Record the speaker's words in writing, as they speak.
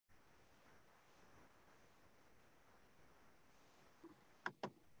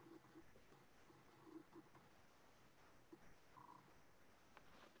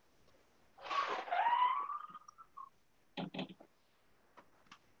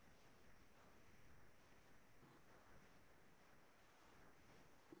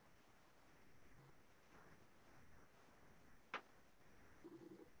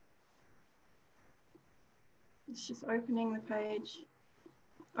It's just opening the page.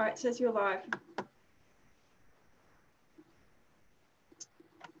 All right, it says you're live.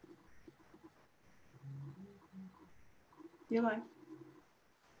 You're live.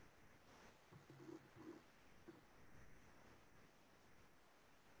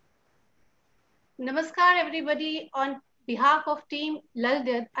 Namaskar everybody. On behalf of team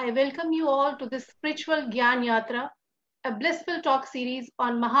LallaJayanti, I welcome you all to this spiritual Gyan Yatra, a blissful talk series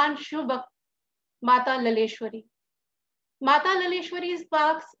on Mahan Shubhak Mata Lalleshwari. Mata Lalleshwari's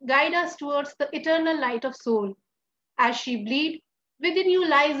sparks guide us towards the eternal light of soul. As she bleeds, within you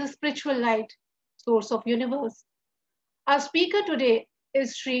lies the spiritual light, source of universe. Our speaker today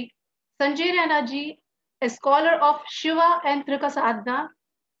is Sri Sanjay Raina ji, a scholar of Shiva and Trikasadhana.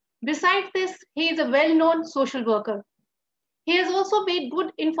 Besides this, he is a well-known social worker. He has also made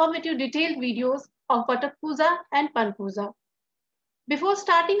good, informative, detailed videos of Vatak Puja and Pan Puja. Before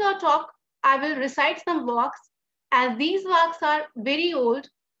starting our talk, I will recite some walks, as these walks are very old,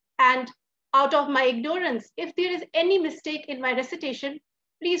 and out of my ignorance, if there is any mistake in my recitation,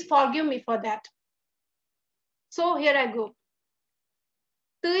 please forgive me for that. So here I go.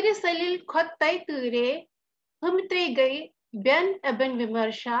 Tere salil khottai tere, humtre gai ben aben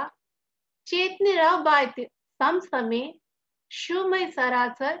vimarsha, chetne ra baite samsame, shumai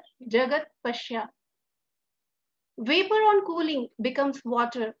sarasar jagat pashya. Vapor on cooling becomes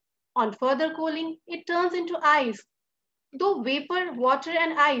water. On further cooling, it turns into ice. Though vapor, water,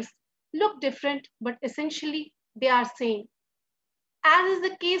 and ice look different, but essentially they are same. As is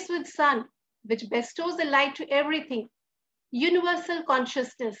the case with sun, which bestows the light to everything, universal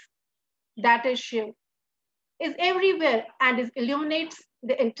consciousness, that is Shiv, is everywhere and illuminates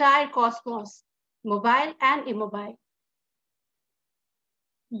the entire cosmos, mobile and immobile.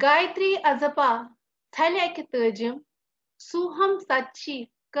 Gayatri Azapa Thalyakitajam Suham Sachi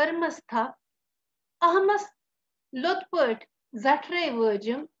Karmastha Ahamas Lotpert Zatre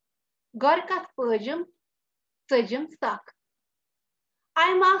Virgim Gorkath Perjam Sajam Sak.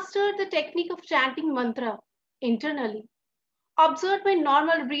 I mastered the technique of chanting mantra internally, observed my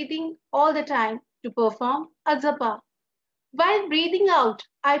normal breathing all the time to perform azapa. While breathing out,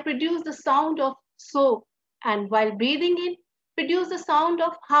 I produce the sound of so, and while breathing in, produce the sound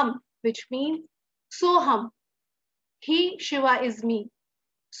of hum, which means soham. He, Shiva, is me.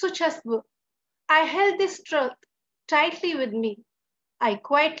 Suchasva. I held this truth tightly with me. I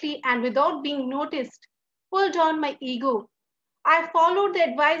quietly and without being noticed pulled down my ego. I followed the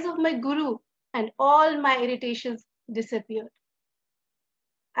advice of my guru and all my irritations disappeared.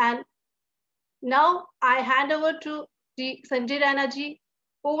 And now I hand over to Sanjay Raina ji.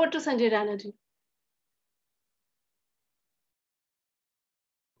 Over to Sanjay Raina ji.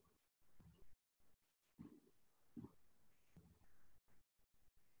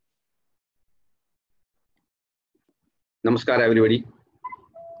 Namaskar everybody.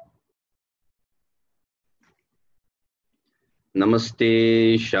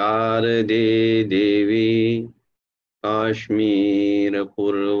 Namaste Sharade Devi Kashmir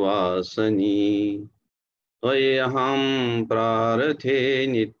Purvasani Tvayaham Prarathe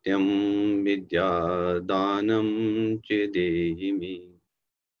Nityam Vidya Danam Chidehimi.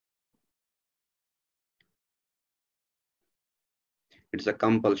 It's a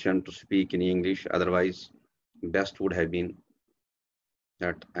compulsion to speak in English, otherwise best would have been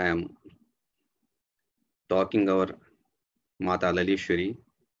that I am talking our Mata Lalleshwari.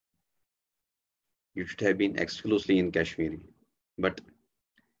 It should have been exclusively in Kashmiri, but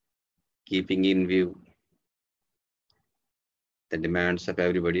keeping in view the demands of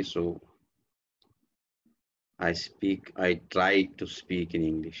everybody, so I try to speak in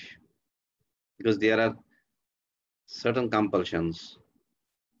English, because there are certain compulsions.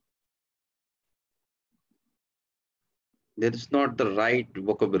 There is not the right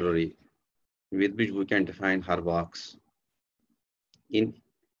vocabulary with which we can define her works in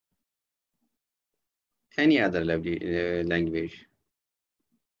any other language,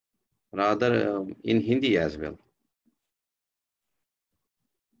 rather in Hindi as well.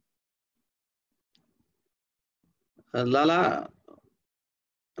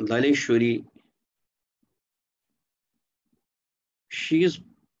 Lalleshwari, she is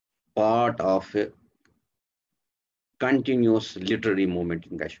part of a continuous literary movement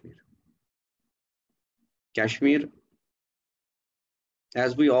in Kashmir. Kashmir,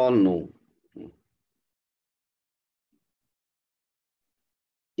 as we all know,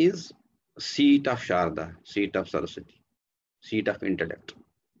 is seat of Sharda, seat of Saraswati, seat of intellect.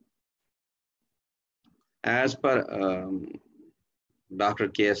 As per Dr.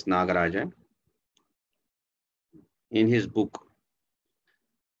 K.S. Nagarajan, in his book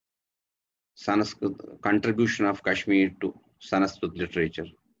Sanskrit contribution of Kashmir to Sanskrit literature,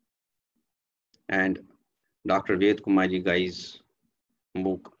 and Dr. Ved Kumar ji Gai's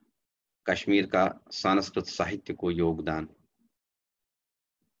book Kashmir का संस्कृत साहित्य को योगदान.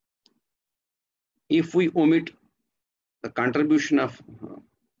 If we omit the contribution of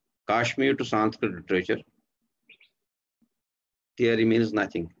Kashmir to Sanskrit literature, there remains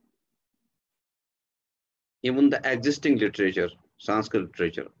nothing. Even the existing literature, Sanskrit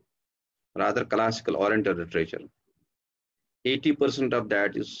literature, rather classical Oriental literature, 80% of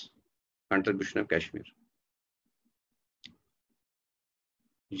that is contribution of Kashmir.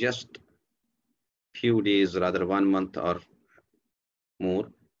 Just few days, rather 1 month or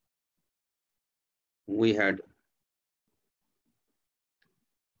more, we had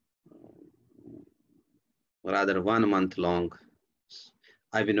rather 1 month long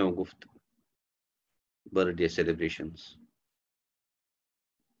Abhinav Gupta birthday celebrations.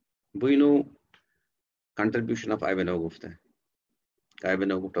 We know contribution of Abhinav Gupta,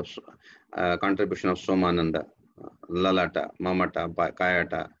 contribution of Somananda, Lalata, Mamata,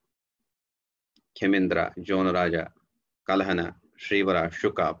 Kayata, Khemendra, John Raja, Kalhana, Shrivara,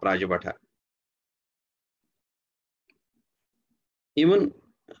 Shuka, Prajabhatha. Even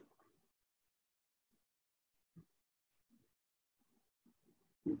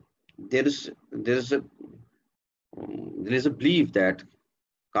there is a belief that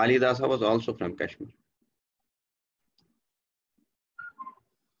Kalidasa was also from Kashmir.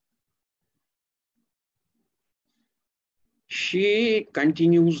 She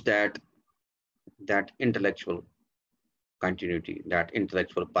continues that intellectual continuity, that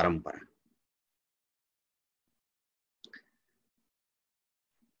intellectual parampara.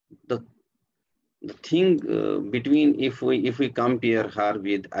 The thing between, if we compare her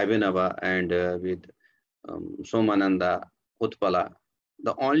with Abhinava and with Somananda, Utpala,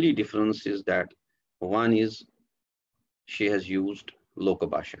 the only difference is that one is she has used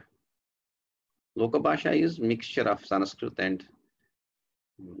Lokabhasha. Lokabhasha is mixture of Sanskrit and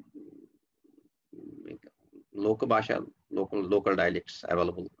Lokabhasha, local dialects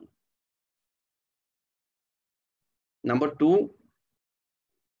available. Number two,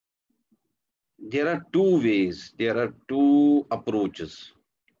 there are two ways, there are two approaches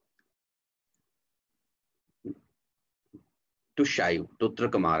to Shaiva, to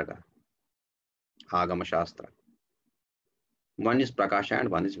Trikamarga, Agama Shastra. One is Prakasha and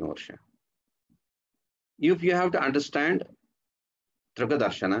one is Vimarsha. If you have to understand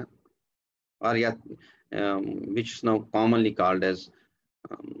Trikadarshana, or which is now commonly called as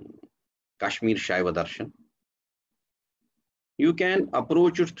Kashmir Shaiva Darshan, you can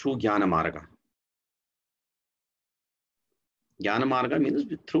approach it through Jnana Marga. Jnana Marga means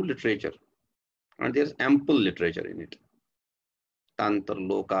through literature, and there is ample literature in it. Tantra,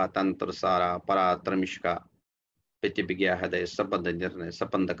 Loka, Tantra, Sara, Paratra, Mishka, Pitibhigya, Haday, Sabandha Nirnay,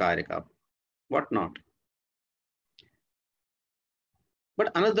 Sapanda Karika, what not.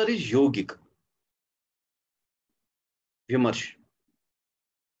 But another is yogic, Vimarsh,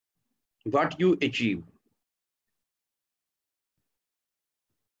 what you achieve.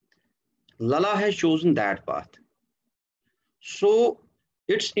 Lala has chosen that path. So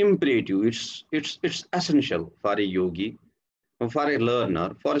it's imperative, it's essential for a yogi, for a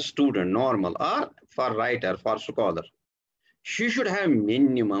learner, for a student, normal, or for writer, for scholar. She should have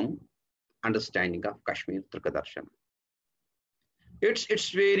minimum understanding of Kashmir Trikadarshana. It's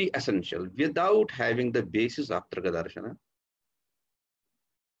very essential. Without having the basis of Trikadarshana,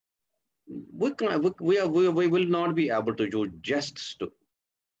 we will not be able to do justice to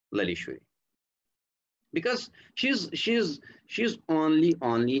Lalleshwari. Because she's only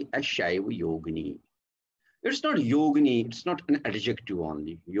a Shaiva yogini. It's not yogini, it's not an adjective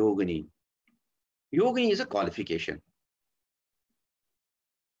only, yogini. Yogini is a qualification.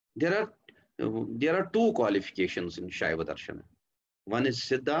 There are two qualifications in Shaiva Darshana. One is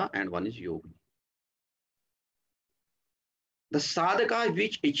Siddha and one is Yogini. The sadhaka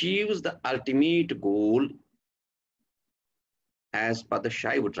which achieves the ultimate goal as per the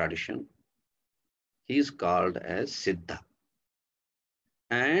Shaiva tradition, he is called as Siddha.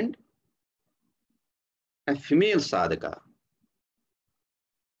 And a female sadhaka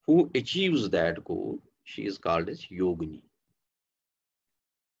who achieves that goal, she is called as Yogini.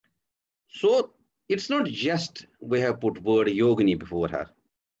 So it's not just we have put word Yogini before her.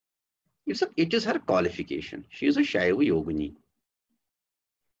 It is her qualification. She is a Shaiva Yogini.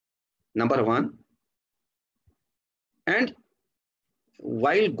 Number one. And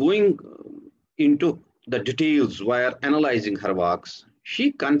while going into the details while analyzing her works,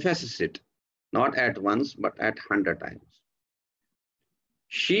 she confesses it, not at once, but at 100 times.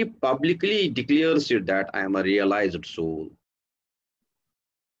 She publicly declares it that I am a realized soul.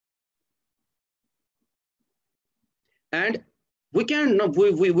 And we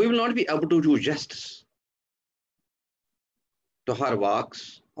will not be able to do justice to her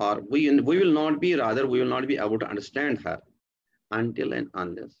works, or we will not be able to understand her until and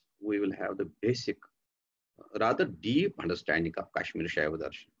unless we will have the basic, rather deep understanding of Kashmir Shaiva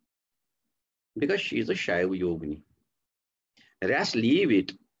Darshan. Because she is a Shaiva Yogini. Rest, leave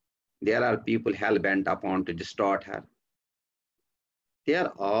it. There are people hell-bent upon to distort her. Their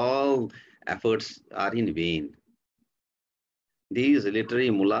all efforts are in vain. These literary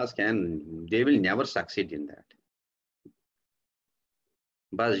mullahs they will never succeed in that.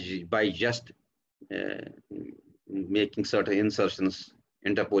 But by just making certain insertions,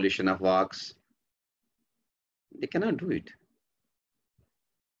 interpolation of works, they cannot do it.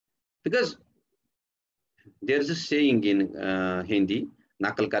 Because there is a saying in Hindi,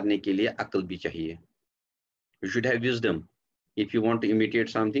 nakal karne ke liye akal bhi chahiye. You should have wisdom. If you want to imitate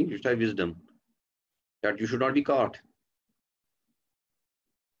something, you should have wisdom. That you should not be caught.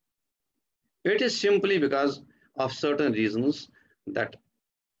 It is simply because of certain reasons that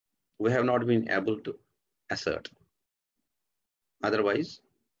we have not been able to assert. Otherwise,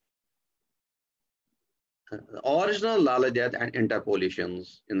 original LallaJayanti and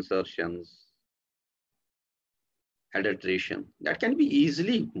interpolations, insertions, adulteration, that can be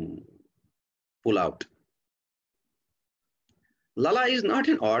easily pulled out. Lalla is not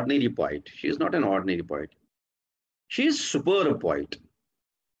an ordinary poet. She is not an ordinary poet. She is a superb poet.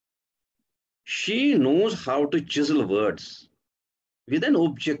 She knows how to chisel words with an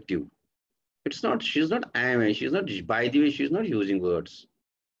objective. She's not, by the way, she's not using words.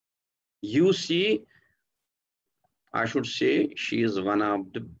 You see, I should say she is one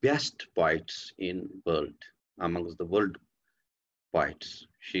of the best poets in world, amongst the world poets.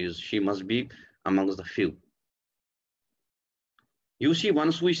 She must be amongst the few. You see,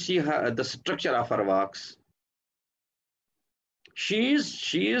 once we see the structure of her works, she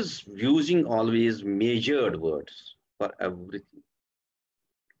is using always measured words for everything.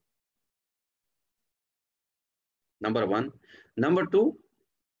 Number one. Number two,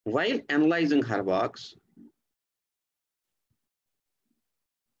 while analyzing her works,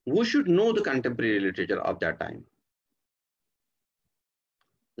 we should know the contemporary literature of that time,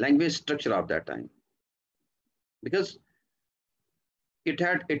 language structure of that time, because it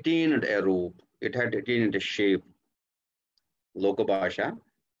had attained a root, it had attained a shape, Lokabhasha,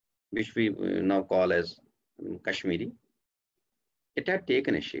 which we now call as Kashmiri. It had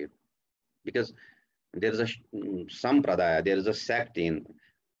taken a shape because there is a sampradaya, there is a sect in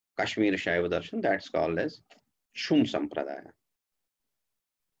Kashmir Shaiva Darshan that's called as Shum Sampradaya.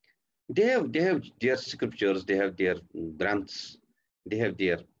 They have their scriptures, they have their granths, they have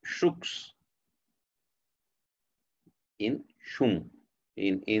their shuks in Shum,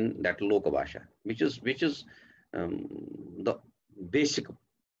 in that Lokabhasha, which is the basic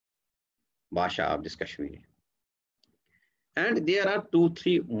Bhasha of this Kashmiri. And there are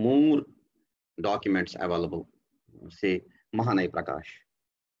 2-3 more documents available, say Mahanai Prakash,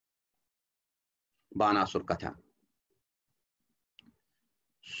 Banasur Katha.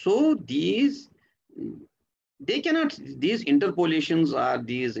 So these interpolations or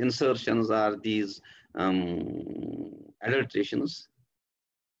these insertions or these adulterations,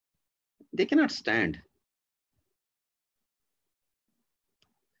 they cannot stand.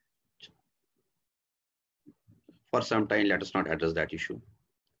 For some time, let us not address that issue.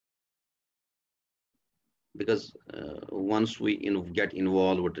 Because once we get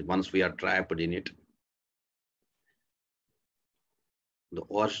involved, once we are trapped in it, the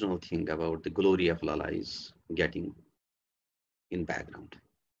original thing about the glory of Lalla is getting in background.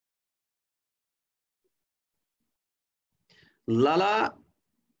 Lalla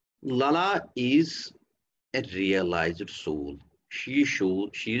is a realized soul. She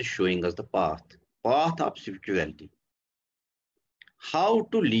is showing us the path of spirituality. How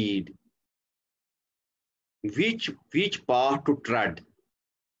to lead, which path to tread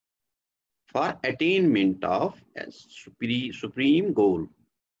for attainment of a supreme goal.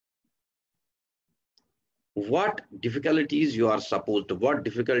 What difficulties a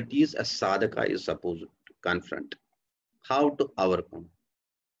sadhaka is supposed to confront. How to overcome.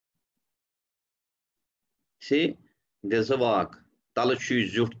 Say, there's a walk. Talachu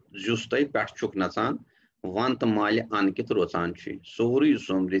justai patchuk nasan, want mali ankit rosanchi. Sori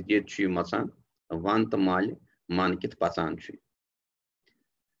somrit chi masan, want mali mankit pasanchi.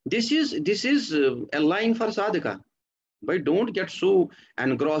 This is a line for sadhaka. But don't get so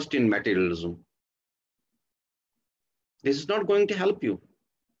engrossed in materialism. This is not going to help you.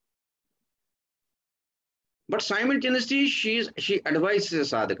 But simultaneously, she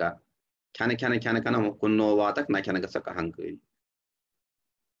advises sadhaka. Khana kunno vatak na khana gasa kahankari.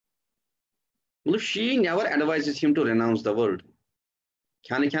 She never advises him to renounce the world.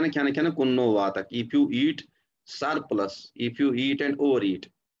 Khana kunno vatak. If you eat surplus, if you eat and overeat,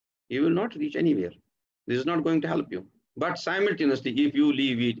 you will not reach anywhere. This is not going to help you. But simultaneously, if you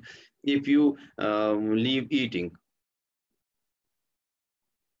leave eating,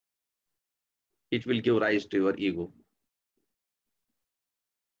 it will give rise to your ego.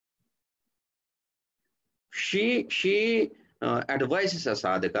 She advises a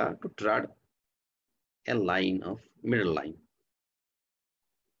sadhaka to tread a middle line.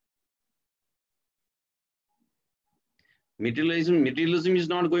 Materialism is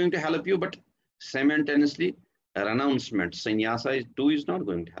not going to help you, but simultaneously renouncement, sannyasa too is not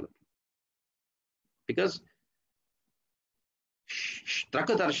going to help you. Because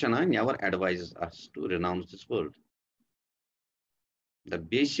Strakadarshana never advises us to renounce this world. The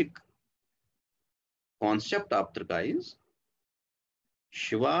basic concept of Trika is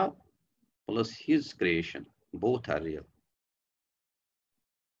Shiva plus his creation. Both are real.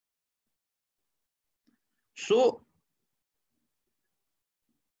 So,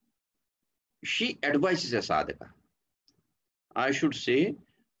 she advises a sadhaka. I should say,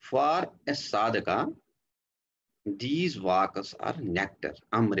 for a sadhaka, these vakas are nectar,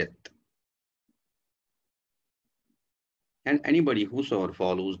 amrit. And anybody whosoever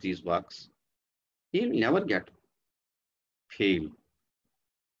follows these vakas, he will never get fail.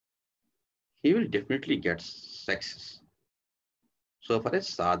 He will definitely get success. So far as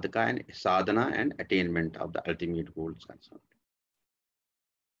sadhaka and sadhana and attainment of the ultimate goal is concerned.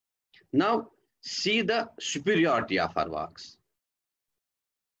 Now, see the superiority of our vakas.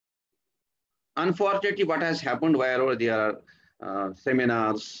 Unfortunately, what has happened wherever there are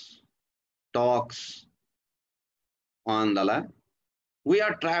seminars, talks on Lalla, we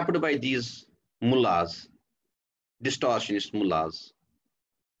are trapped by these mullahs, distortionist mullahs,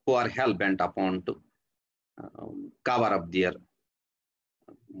 who are hell-bent upon to cover up their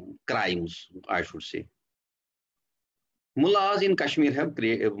crimes, I should say. Mullahs in Kashmir have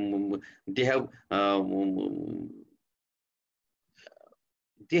created, they have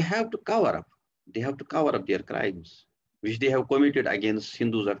to cover up. They have to cover up their crimes, which they have committed against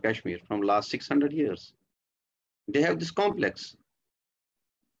Hindus of Kashmir from last 600 years. They have this complex.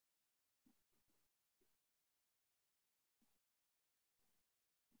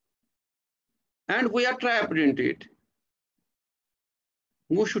 And we are trapped into it.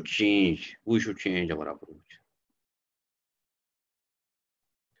 We should change. We should change our approach.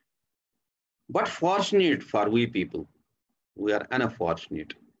 But fortunate for we people, we are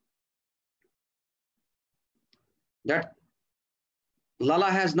unfortunate that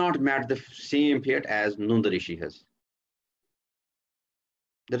Lalla has not met the same fate as Nanda Rishi has.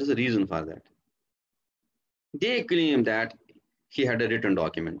 There is a reason for that. They claim that he had a written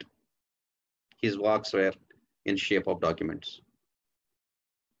document. His works were in shape of documents.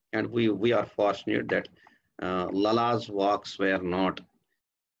 And we are fortunate that Lalla's works were not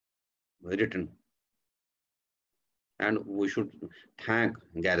written. And we should thank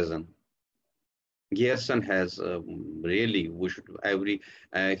Garrison. Gerson has really, we should, the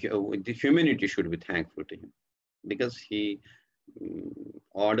humanity should be thankful to him, because he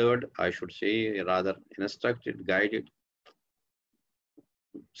ordered, I should say, rather instructed, guided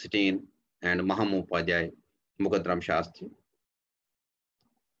Sitain and Mahamupadhyay, Mukadram Shastri.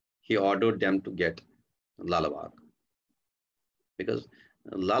 He ordered them to get Lallavak, because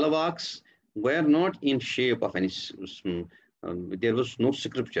Lallavaks were not in shape of any, there was no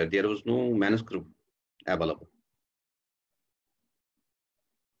scripture, there was no manuscript available.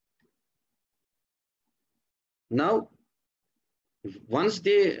 Now, once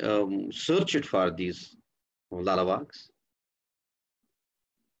they searched for these Lallavaks,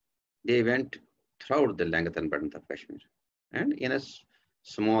 they went throughout the length and breadth of Kashmir. And in a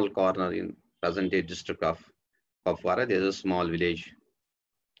small corner in present-day district of Kupwara, there is a small village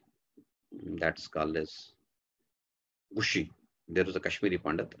that's called as Gushi. There was a Kashmiri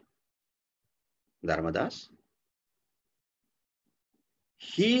Pandit, Dharmadas.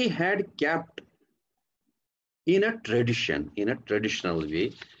 He had kept in a traditional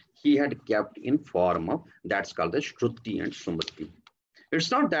way, he had kept in form of, that's called the Shruti and Smriti. It's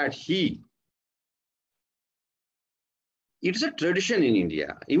not that it's a tradition in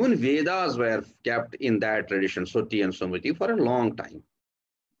India. Even Vedas were kept in that tradition, Shruti and Smriti, for a long time,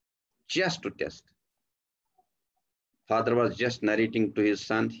 just to test. Father was just narrating to his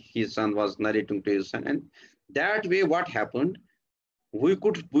son was narrating to his son, and that way what happened, we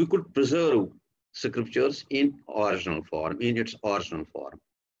could preserve scriptures in original form, in its original form.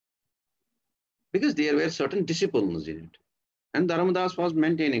 Because there were certain disciplines in it. And Dharmadas was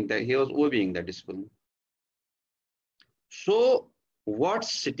maintaining that, he was obeying that discipline. So what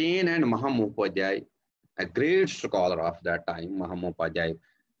Stein and Mahamopadhyay, a great scholar of that time, Mahamopadhyay,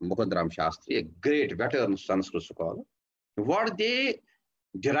 Mukundram Shastri, a great veteran Sanskrit scholar, what they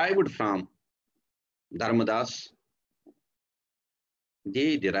derived from Dharmadas,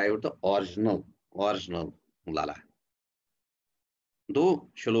 they derived the original Lala. Though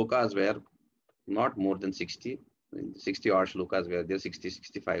shlokas were not more than 60 odd shlokas were there, 60,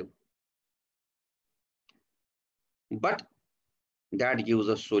 65. But that gives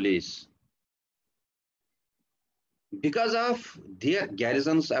us solace. Because of their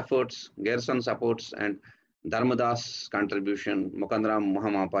Garrison's efforts and Dharmadas' contribution, Mukundram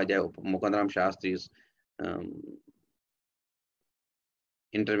Mahamopadhyay, Mukundram Shastri's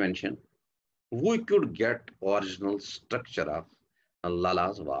intervention, we could get original structure of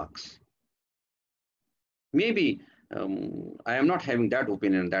Lala's works. Maybe I am not having that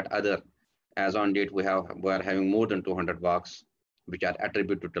opinion that other, as on date we are having more than 200 works which are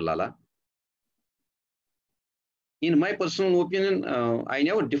attributed to Lala. In my personal opinion, I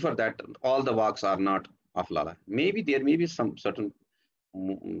never differ that all the works are not of Lala. Maybe there may be some certain,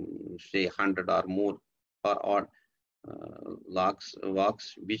 say 100 or more or works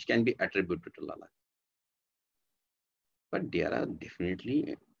which can be attributed to Lala. But there are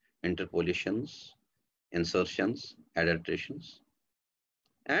definitely interpolations, insertions, adulterations.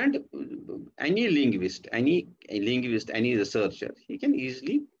 And any linguist, any researcher, he can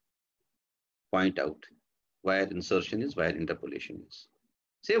easily point out where insertion is, where interpolation is.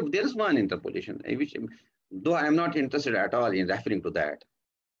 Say there is one interpolation, which, though I am not interested at all in referring to that,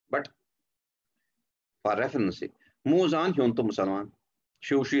 but for reference, Muzan Hyuntu Musalman,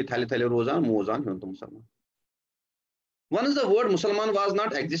 Shushi Thali Thali Rozan, Muzan Hyuntu Musalman. Once the word Musalman was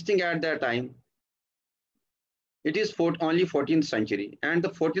not existing at that time, it is only 14th century, and the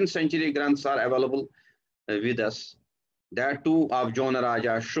 14th century granths are available with us. That too of Jona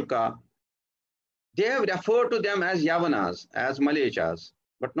Raja, Shuka. They have referred to them as Yavanas, as Malechas,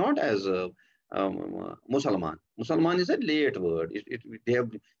 but not as Musalman. Musalman is a late word.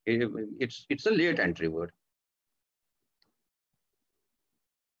 It's a late entry word.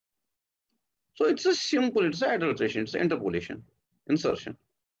 So it's a simple, it's an adulteration, it's an interpolation, insertion.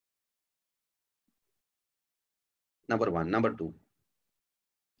 Number one. Number two,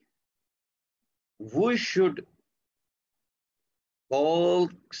 we should, all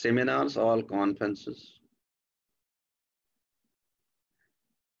seminars, all conferences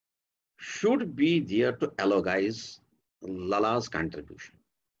should be there to elogize Lala's contribution,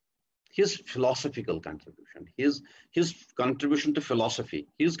 his philosophical contribution, his contribution to philosophy,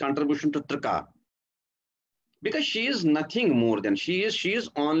 his contribution to Trika. Because she is nothing more than, she is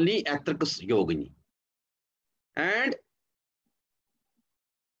only a Trikas Yogini. And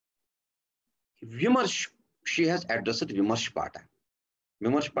Vimarsh, she has addressed Vimarshpata.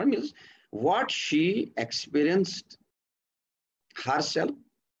 Vimarshpata means what she experienced herself.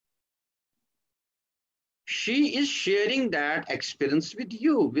 She is sharing that experience with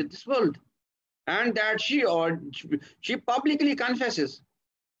you, with this world. And that she publicly confesses.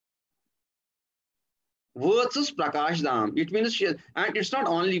 Words is Prakash Dham. It means she, and it's not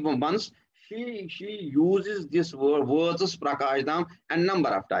only once, she uses this word, words is Prakash Dham, a number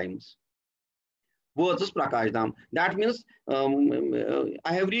of times. Words is Prakash Dham. That means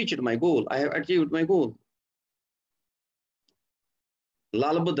I have reached my goal. I have achieved my goal.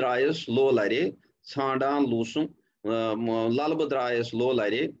 Lalbadrayas lo lare, Sandan lusum, Lalbadrayas lo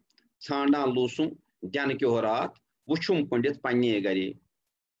lare, Sandan lusum, Janakyorat, Wushum Pandit Panye Gari.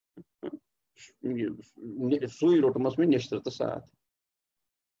 Sui rotamas mein nishtrata saath.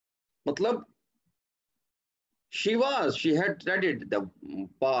 Matlab, she had treaded the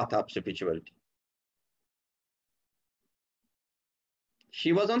path of spirituality.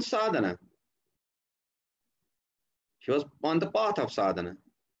 She was on sadhana. She was on the path of sadhana.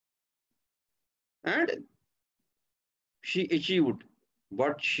 And she achieved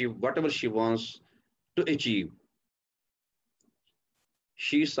whatever she wants to achieve.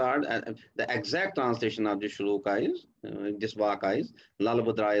 She said, the exact translation of this shloka is, this vaka is,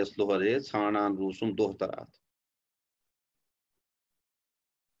 Lalbadrayas lohare, Sanan rusum dohtarat.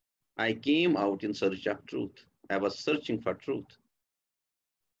 I came out in search of truth. I was searching for truth.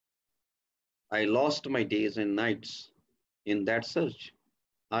 I lost my days and nights in that search.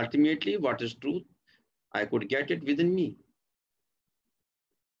 Ultimately, what is truth? I could get it within me.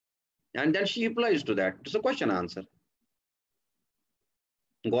 And then she applies to that. It's a question answer.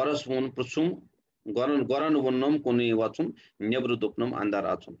 Goras von Prusum, Goran Vunum Kuni Watum, Nebrudupnum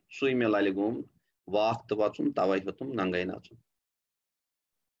Andaratum, Suimelaligum, Wach the Watum, Tawaihatum, Nangainatum.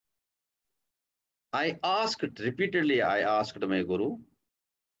 I asked repeatedly, I asked my Guru,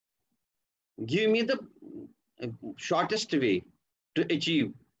 give me the shortest way to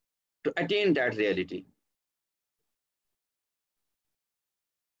achieve, to attain that reality.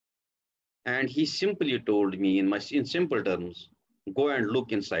 And he simply told me in simple terms, go and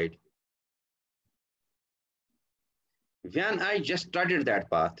look inside. When I just started that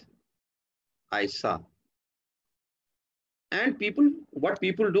path, I saw. And people, what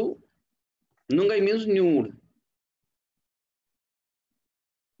people do, Nungai means nude.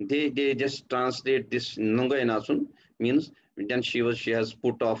 They just translate this Nungai Nasun means then she has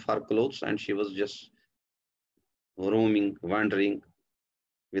put off her clothes and she was just roaming, wandering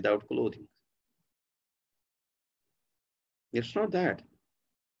without clothing. It's not that.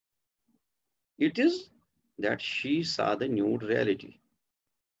 It is that she saw the nude reality.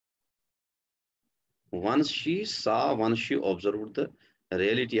 Once she saw, once she observed the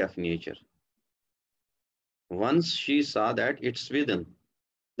reality of nature, once she saw that it's within,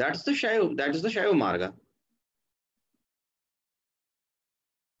 that is the Shaiva Marga.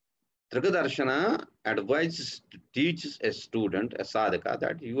 Trikadarshana advises, teaches a student, a sadhaka,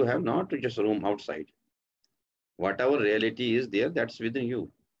 that you have not to just roam outside. Whatever reality is there, that's within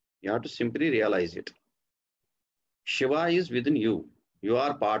you. You have to simply realize it. Shiva is within you. You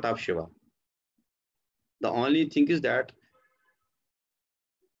are part of Shiva. The only thing is that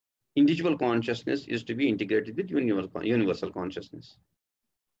individual consciousness is to be integrated with universal consciousness.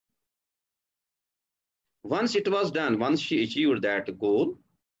 Once it was done, once she achieved that goal,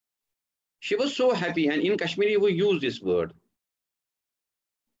 she was so happy. And in Kashmiri, we use this word.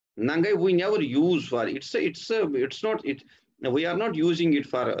 Nangai, we never use for it's not it. We are not using it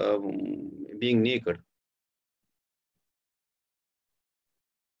for being naked.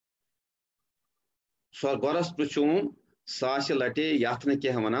 So Goras Puchum, Sasha Late, Yatna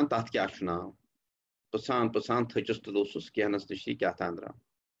Kehamanan, Tatkyashna, Pasan, Thachus to those Kianas the Shikatandra.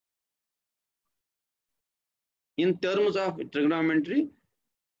 In terms of trigonometry,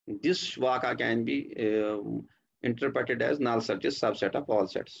 this Vaka can be interpreted as null set is subset of all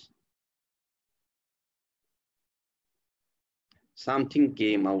sets. Something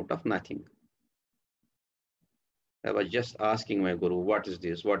came out of nothing. I was just asking my Guru, what is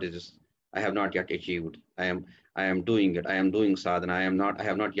this? What is this? I have not yet achieved. I am doing it. I am doing sadhana. I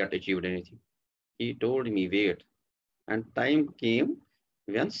have not yet achieved anything. He told me, wait. And time came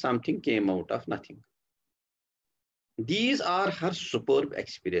when something came out of nothing. These are her superb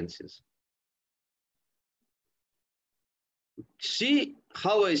experiences. See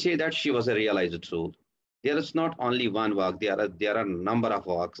how I say that she was a realized soul. There is not only one walk, there are a number of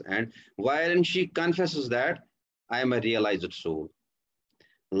walks. And wherein she confesses that I am a realized soul.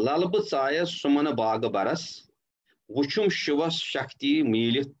 Lalbu Saya Sumana Baga Baras, Wuchum Shivas Shakti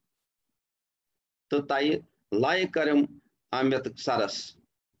Milit, Tatai Lai Karim Amit Saras,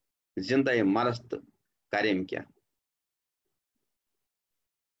 Zindai Marast Karim Kya.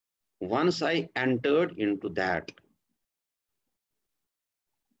 Once I entered into that,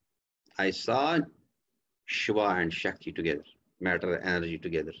 I saw Shiva and Shakti together, matter and energy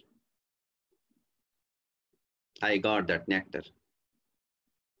together. I got that nectar,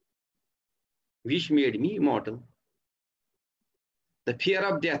 which made me immortal. The fear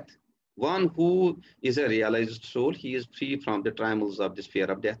of death. One who is a realized soul, he is free from the trammels of this fear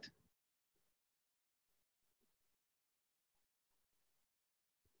of death.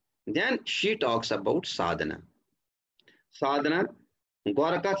 Then she talks about sadhana. Sadhana,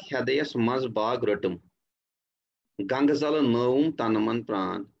 Gorakat Hadayas Maz Bag Ratum, Gangazala Noum Tanaman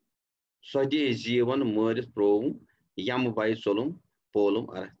Pran, Sadi Jivan Muris Provum, Yam Vai Solum, Polum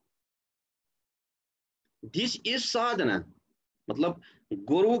Ara. This is sadhana. Matlab,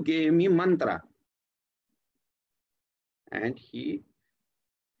 Guru gave me mantra. And he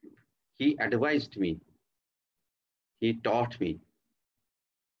advised me. He taught me.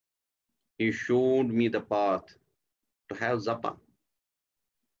 He showed me the path to have zapa.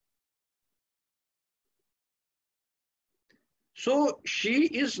 So she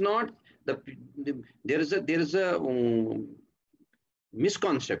is not there is a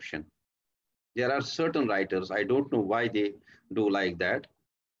misconception. There are certain writers, I don't know why they do like that.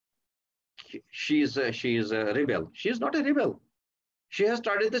 She is a rebel. She is not a rebel. She has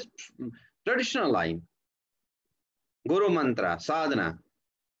started this traditional line. Guru mantra, sadhana.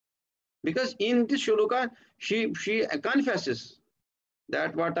 Because in this shloka, she confesses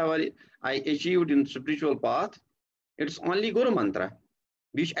that whatever I achieved in spiritual path, it's only Guru mantra,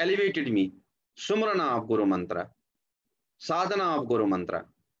 which elevated me, Sumrana of Guru Mantra, Sadhana of Guru Mantra,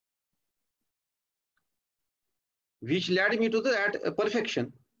 which led me to that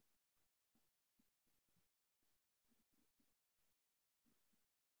perfection.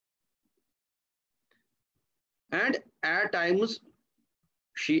 And at times,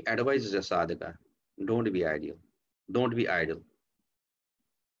 she advises a sadhaka, don't be ideal, don't be idle.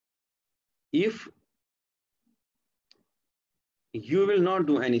 If you will not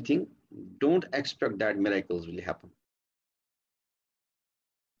do anything, don't expect that miracles will happen.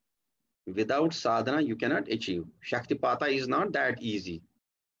 Without sadhana, you cannot achieve. Shaktipata is not that easy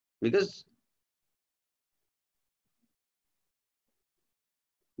because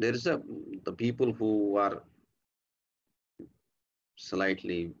there is the people who are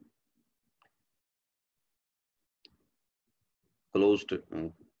slightly close to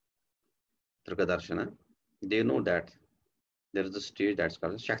Trikadarshana, they know that there is a stage that's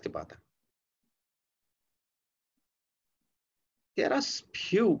called Shaktipata. There are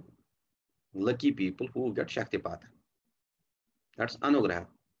few lucky people who get Shaktipata. That's Anugraha,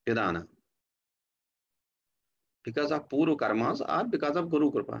 Pidana. Because of Puru Karmas or because of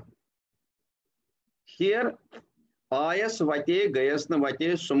Guru Kripa. Here, Ayas Vate, Gayasna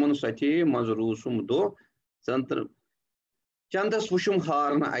Vate, Suman Sate, Mazru Sumdo, Santra Chandas Vushum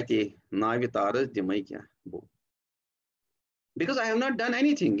Harna Ate, Navitaras Dimaikya. Because I have not done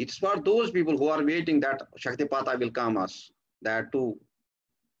anything. It's for those people who are waiting that Shaktipata will come us, that too,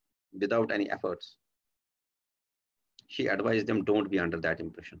 without any efforts. She advised them, don't be under that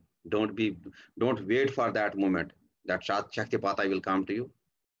impression. Don't wait for that moment that Shaktipata will come to you.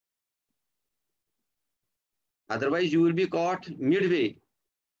 Otherwise, you will be caught midway.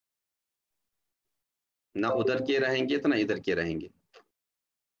 Na udhar ke rahenge, to na idhar ke rahenge.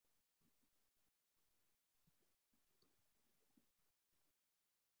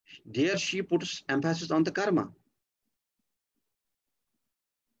 There she puts emphasis on the karma.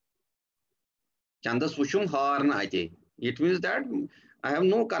 Chandas Vushum Harna Ate. It means that I have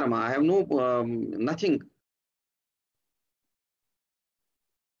no karma, I have no nothing.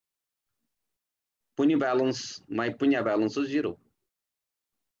 Punya balance, my punya balance is 0.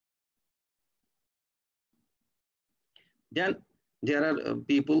 Then there are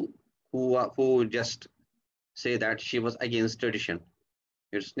people who just say that she was against tradition.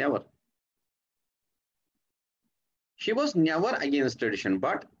 It's never. She was never against tradition,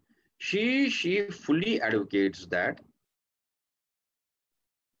 but she fully advocates that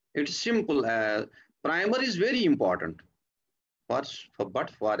it's simple as primer is very important but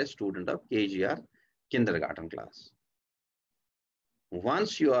for a student of KGR kindergarten class.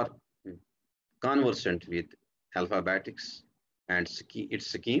 Once you are conversant with alphabetics and its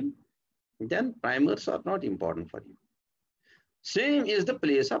scheme, then primers are not important for you. Same is the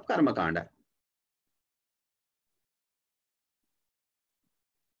place of Karma Kanda.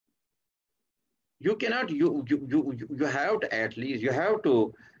 You cannot, you have to at least, you have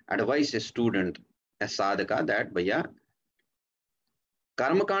to advise a student, a sadhaka, that Bhaiya,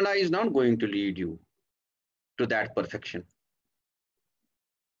 Karma Kanda is not going to lead you to that perfection.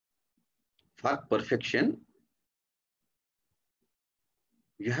 For perfection,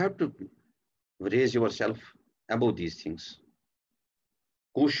 you have to raise yourself above these things.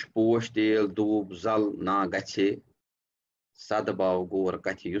 Kush, posh, tel, doob, zal, na, gache, sadabhav, gor,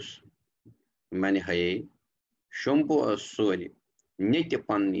 kathiyus, mani haye, shumbo, sori,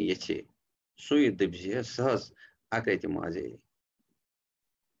 nityapan, yeche, sui dibje, sahas, akriti maze.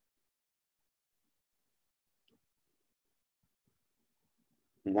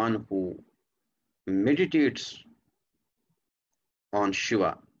 One who meditates on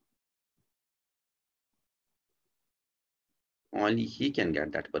Shiva, only he can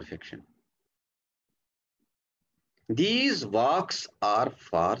get that perfection. These walks are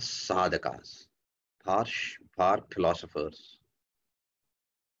for sadhakas, for philosophers.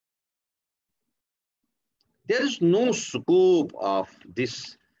 There is no scope of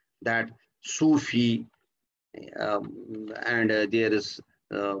this, that Sufi, and there is,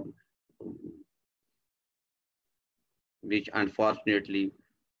 which unfortunately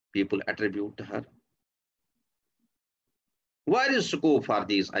people attribute to her. Where is scope for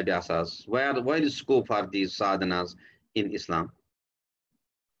these abhyasas? Where is scope for these sadhanas in Islam?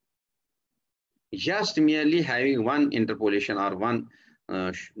 Just merely having one interpolation or one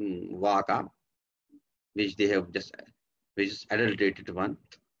vaka, which they have just, which is adulterated one,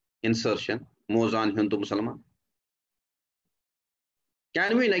 insertion, Mozan Hindu Musalman.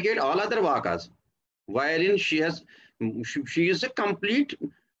 Can we negate all other vakas, wherein she is a complete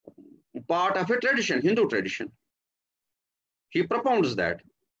part of a tradition, Hindu tradition? He propounds that.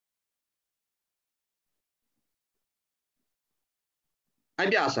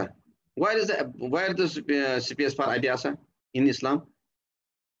 Abhyasa. Where is the space for Abhyasa in Islam?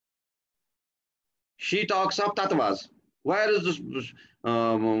 She talks of tattvas. Where is this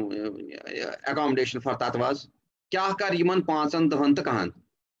accommodation for tattvas? Kya kar yiman pansan dahan ta kahan?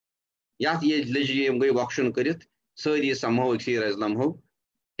 Yat ye leji goi auction karit. Sari samho iksir Islam ho.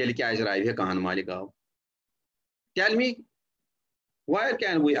 Tel kya Israel hai kahan malik aao. Tell me, where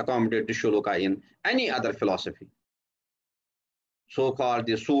can we accommodate the Sholoka in any other philosophy? So-called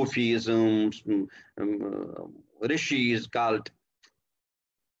the Sufism, Rishis cult.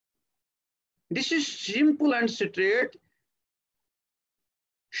 This is simple and straight.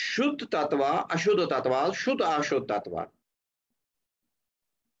 Shuddha Tattva, Ashuddha Tattva, Shuddha Ashuddha Tattva.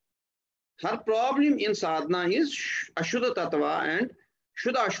 Her problem in sadhana is Ashuddha Tattva and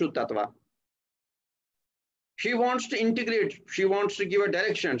Shuddha Ashuddha Tattva. She wants to integrate, she wants to give a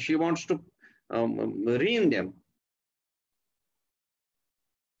direction, she wants to rein them.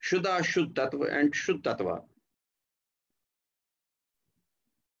 Shuddha Ashuddha Tattva and Shuddha Tattva.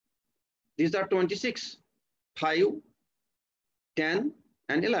 These are 26, 5, 10,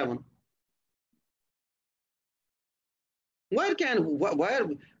 and 11. Where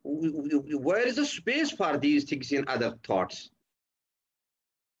is the space for these things in other thoughts?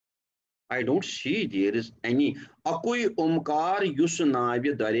 I don't see there is any. Akui omkar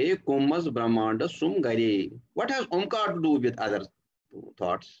yusnavi dare kumas brahmanda sum gare. What has omkar to do with other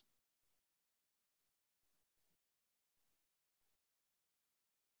thoughts?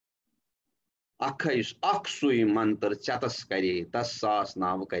 Akhais aksui mantar chatas kare tasas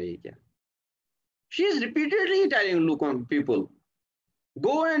nav kare kya. She is repeatedly telling people,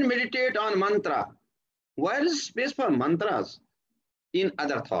 go and meditate on mantra. Where is space for mantras in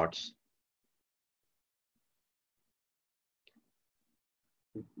other thoughts?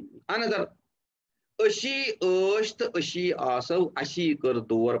 Another, Ashi Ost Ashi Asav Ashi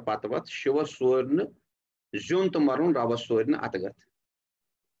Kurdur Patvat Shiva Surn Junt Marun Rava Surn Atagat.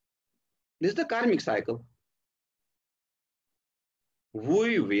 This is the karmic cycle.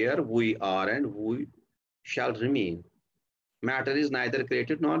 We were, we are, and we shall remain. Matter is neither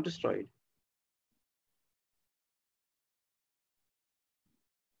created nor destroyed.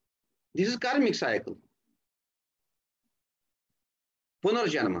 This is karmic cycle.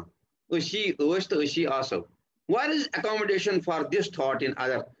 Punarjanma. Ushi, Ost, Ushi, Asav. Where is accommodation for this thought in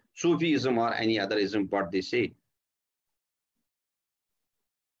other Sufism or any other ism, what they say?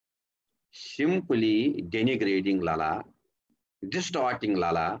 Simply denigrating Lala, distorting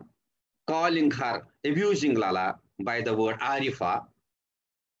Lala, calling her, abusing Lala by the word Arifa.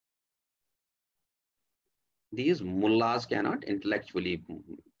 These mullahs cannot intellectually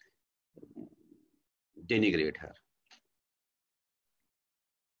denigrate her.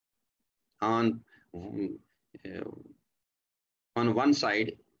 On one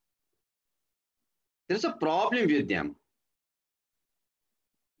side, there's a problem with them.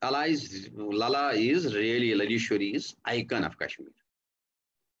 Lalla is really Lalleshwari's icon of Kashmir.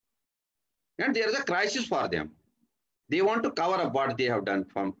 And there is a crisis for them. They want to cover up what they have done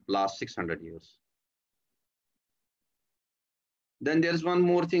from last 600 years. Then there is one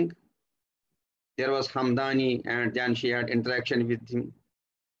more thing. There was Hamdani, and then she had interaction with him.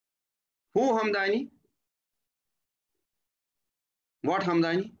 Who Hamdani? What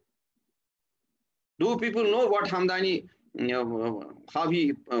Hamdani? Do people know what Hamdani, how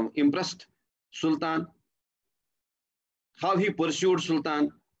he impressed Sultan? How he pursued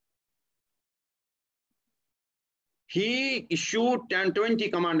Sultan? He issued 10-20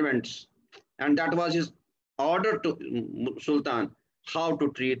 commandments, and that was his order to Sultan, how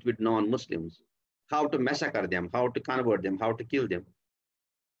to treat with non-Muslims, how to massacre them, how to convert them, how to kill them.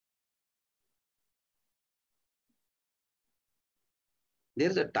 There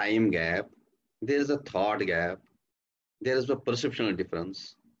is a time gap, there is a thought gap, there is a perceptual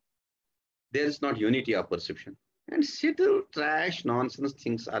difference, there is not unity of perception, and little trash nonsense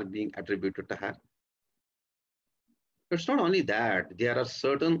things are being attributed to her. It's not only that, there are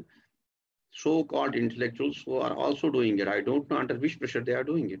certain so-called intellectuals who are also doing it. I don't know under which pressure they are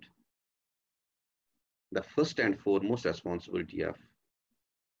doing it. The first and foremost responsibility of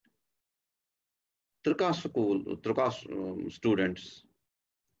Trika school, Trika students,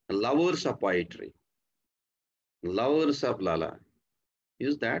 lovers of poetry, lovers of Lala,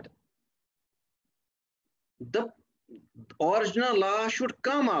 is that the original Lala should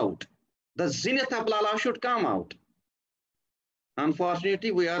come out. The zenith of Lala should come out.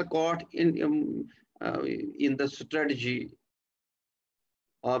 Unfortunately, we are caught in the strategy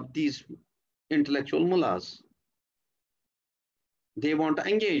of these intellectual mullahs. They want to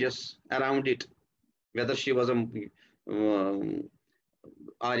engage us around it, whether she was a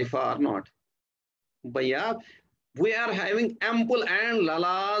Arifa or not. But yeah, we are having ample and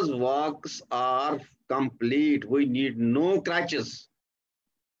Lala's works are complete. We need no crutches.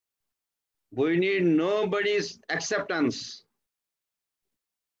 We need nobody's acceptance.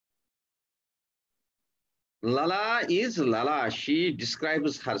 Lala is Lala. She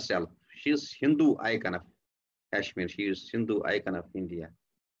describes herself. She is Hindu icon of Kashmir. She is Hindu icon of India.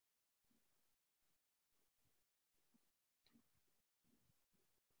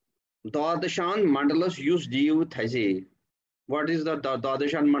 Dadashan Mandalas use Div Thaze. What is the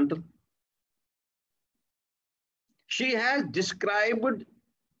Dadashan Mandal? She has described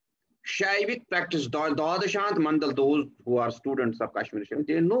Shaivik practice. Dadashant Mandal, those who are students of Kashmir,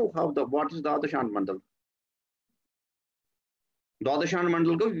 they know what is Dadashant Mandal. Dadashan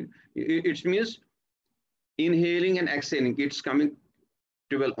Mandal, it means inhaling and exhaling. It's coming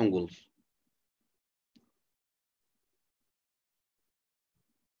 12 anguls.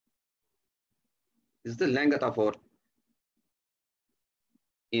 This is the length of our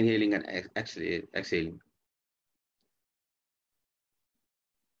inhaling and exhaling.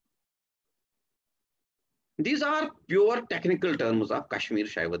 These are pure technical terms of Kashmir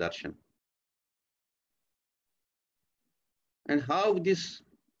Shaiva Darshan. And how this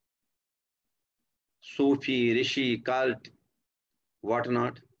Sufi, Rishi, cult,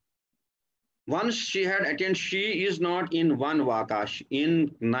 whatnot. Once she had attained, she is not in one waka.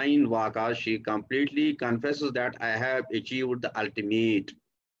 In 9 wakas, she completely confesses that I have achieved the ultimate.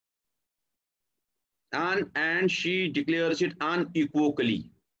 And she declares it unequivocally.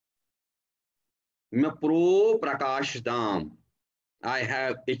 Pro Prakash Dham. I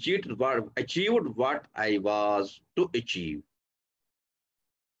have achieved what I was to achieve.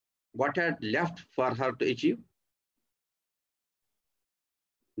 What had left for her to achieve?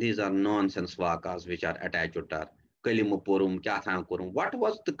 These are nonsense vakas which are attached to her. Kalima Purum, Kyathan Kurum. What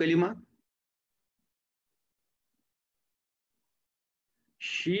was the Kalima?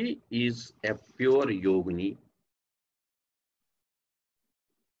 She is a pure yogini.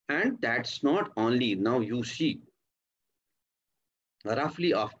 And that's not only, now you see,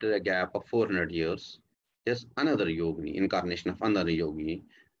 roughly after a gap of 400 years, there's another yogini, incarnation of another yogini,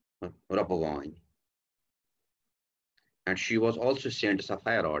 Rapavani. And she was also saint of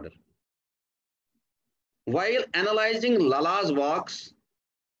higher order. While analyzing Lala's works,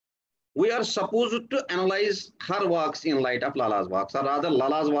 we are supposed to analyze her works in light of Lala's works, or rather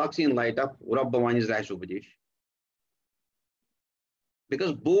Lala's works in light of Rabbavani's Raisupadesh.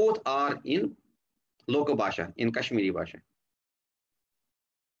 Because both are in Loka Bhasha, in Kashmiri Bhasha.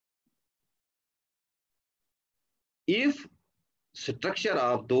 If structure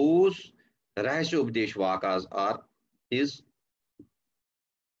of those Raisupadesh vakas is,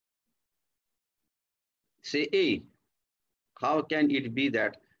 say A, how can it be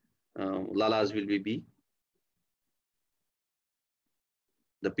that Lalas will be B?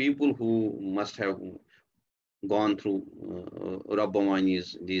 The people who must have gone through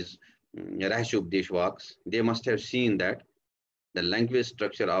Rabbavani's, these Raisupadesh vakas, they must have seen that the language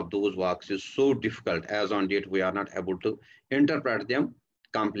structure of those vakas is so difficult, as on date we are not able to interpret them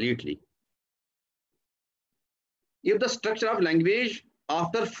completely. If the structure of language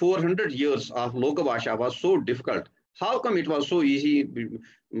after 400 years of Loka Bhasha was so difficult, how come it was so easy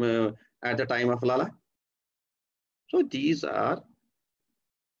at the time of Lala? So these are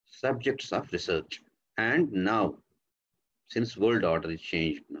subjects of research. And now, since world order is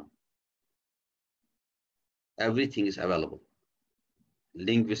changed now, everything is available.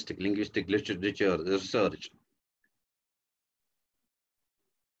 Linguistic literature, research.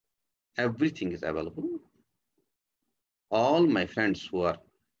 Everything is available. All my friends who are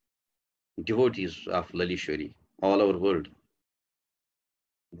devotees of Lalleshwari, all over the world,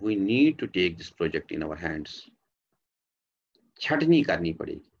 we need to take this project in our hands. Chutney karni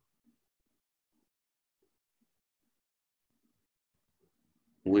padegi.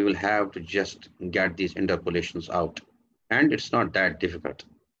 We will have to just get these interpolations out. And it's not that difficult.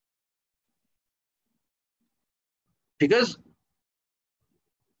 Because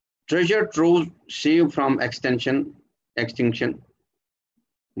treasure trove saved from extinction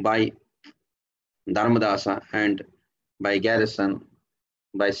by Dharmadasa and by Garrison,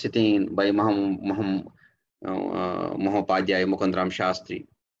 by Sitain, by Mahopadhyay, Mukundram Shastri.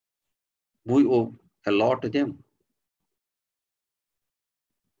 We owe a lot to them.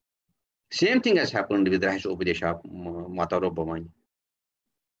 Same thing has happened with Raisupadesha Mata Rabbavani.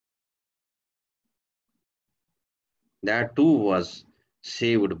 That too was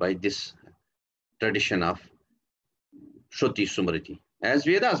saved by this tradition of Shruti Smriti, as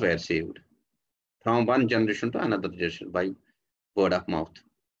Vedas were saved from one generation to another generation by word of mouth.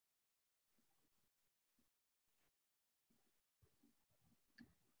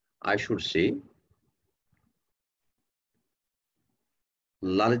 I should say,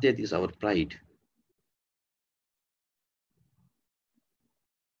 LallaJayanti is our pride.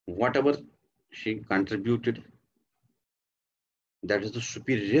 Whatever she contributed, that is the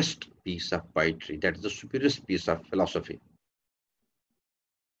superiorest piece of poetry. That is the superiorest piece of philosophy.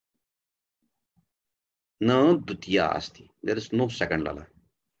 No dutiya asti. There is no second Lalla.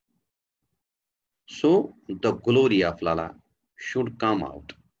 So the glory of Lalla should come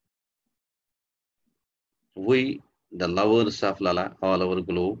out. We, the lovers of Lalla, all over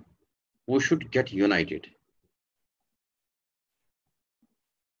globe, we should get united.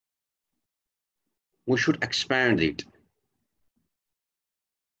 We should expand it.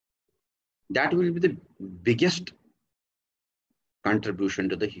 That will be the biggest contribution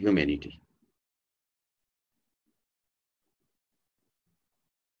to the humanity.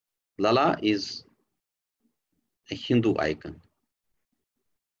 Lalla is a Hindu icon.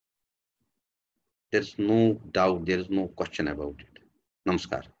 There is no doubt, there is no question about it.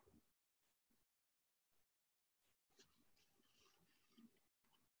 Namaskar.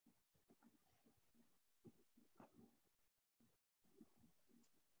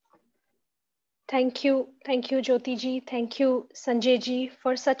 Thank you, Jyoti ji. Thank you, Sanjay ji,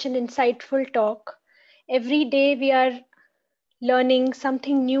 for such an insightful talk. Every day we are learning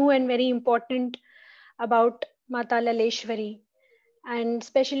something new and very important about Mata Lalleshwari, and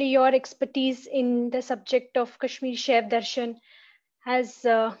especially your expertise in the subject of Kashmir Shaiv Darshan has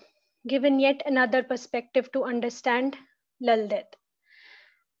given yet another perspective to understand Lal Ded.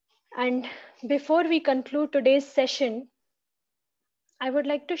 And before we conclude today's session, I would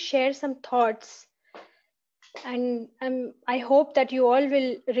like to share some thoughts, and I hope that you all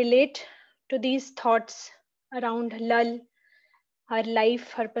will relate to these thoughts around Lal, her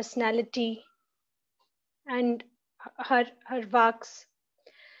life, her personality, and her works.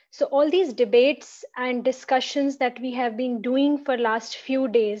 So all these debates and discussions that we have been doing for last few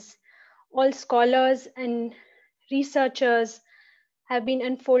days, all scholars and researchers have been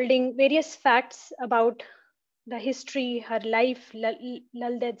unfolding various facts about the history, her life,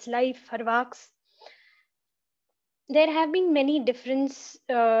 Lal Ded's life, her works. There have been many differences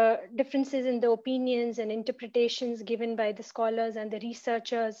in the opinions and interpretations given by the scholars and the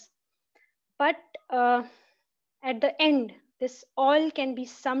researchers. But at the end, this all can be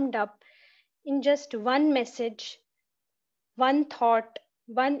summed up in just one message, one thought,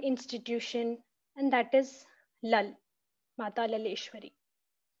 one institution, and that is Lal, Mata Lalleshwari,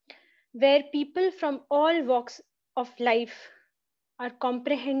 where people from all walks of life are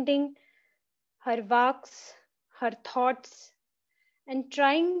comprehending her works, her thoughts, and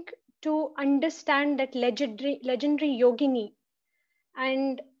trying to understand that legendary yogini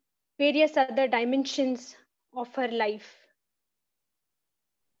and various other dimensions of her life.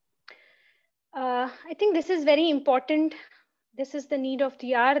 I think this is very important. This is the need of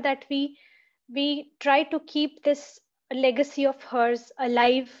the hour, that we try to keep this legacy of hers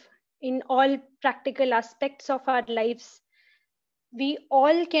alive in all practical aspects of our lives. We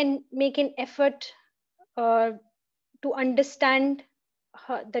all can make an effort to understand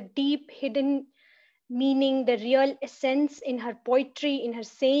the deep hidden meaning, the real essence in her poetry, in her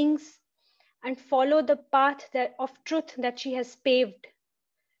sayings, and follow the path of truth that she has paved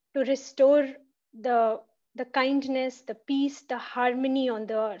to restore the kindness, the peace, the harmony on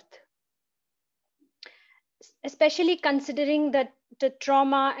the earth. Especially considering the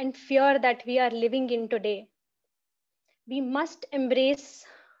trauma and fear that we are living in today, we must embrace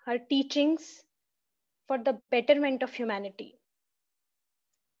her teachings for the betterment of humanity.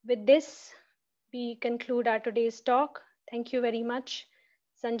 With this, we conclude our today's talk. Thank you very much,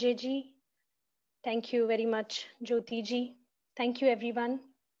 Sanjay ji. Thank you very much, Jyoti ji. Thank you, everyone,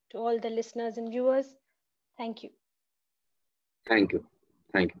 to all the listeners and viewers. Thank you. Thank you.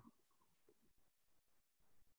 Thank you.